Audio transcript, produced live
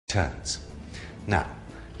returns. Now,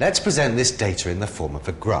 let's present this data in the form of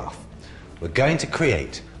a graph. We're going to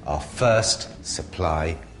create our first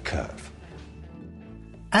supply curve.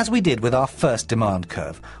 As we did with our first demand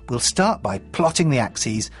curve, we'll start by plotting the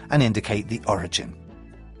axes and indicate the origin.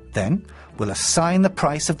 Then, we'll assign the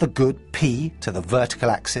price of the good P to the vertical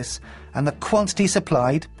axis and the quantity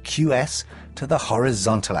supplied, QS, to the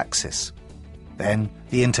horizontal axis. Then,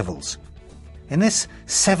 the intervals. In this,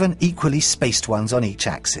 7 equally spaced ones on each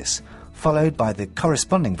axis, followed by the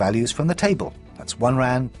corresponding values from the table. That's 1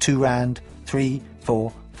 rand, 2 rand, 3,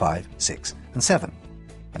 4, 5, 6 and 7.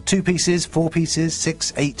 And 2 pieces, 4 pieces,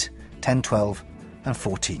 6, 8, 10, 12 and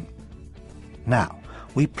 14. Now,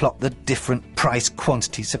 we plot the different price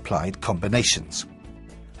quantity supplied combinations.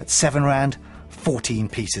 At 7 rand, 14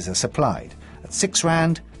 pieces are supplied. At 6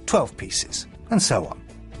 rand, 12 pieces, and so on.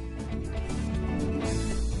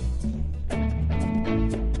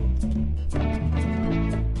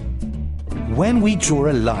 When we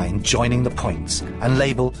draw a line joining the points and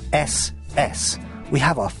label SS, we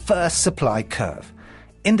have our first supply curve,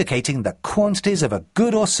 indicating the quantities of a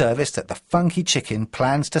good or service that the Funky Chicken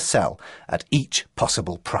plans to sell at each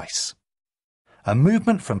possible price. A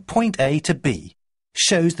movement from point A to B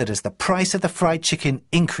shows that as the price of the fried chicken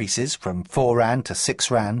increases from 4 rand to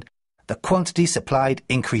 6 rand, the quantity supplied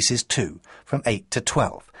increases too, from 8 to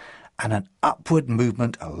 12, and an upward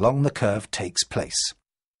movement along the curve takes place.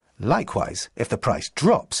 Likewise, if the price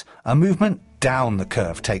drops, a movement down the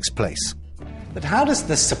curve takes place. But how does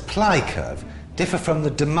the supply curve differ from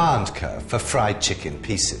the demand curve for fried chicken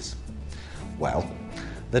pieces? Well,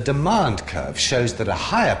 the demand curve shows that a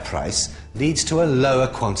higher price leads to a lower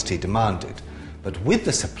quantity demanded, but with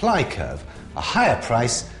the supply curve, a higher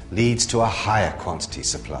price leads to a higher quantity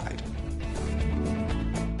supplied.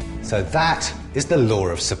 So that is the law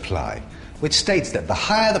of supply, which states that the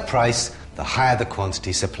higher the price, the higher the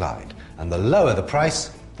quantity supplied, and the lower the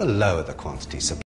price, the lower the quantity supplied.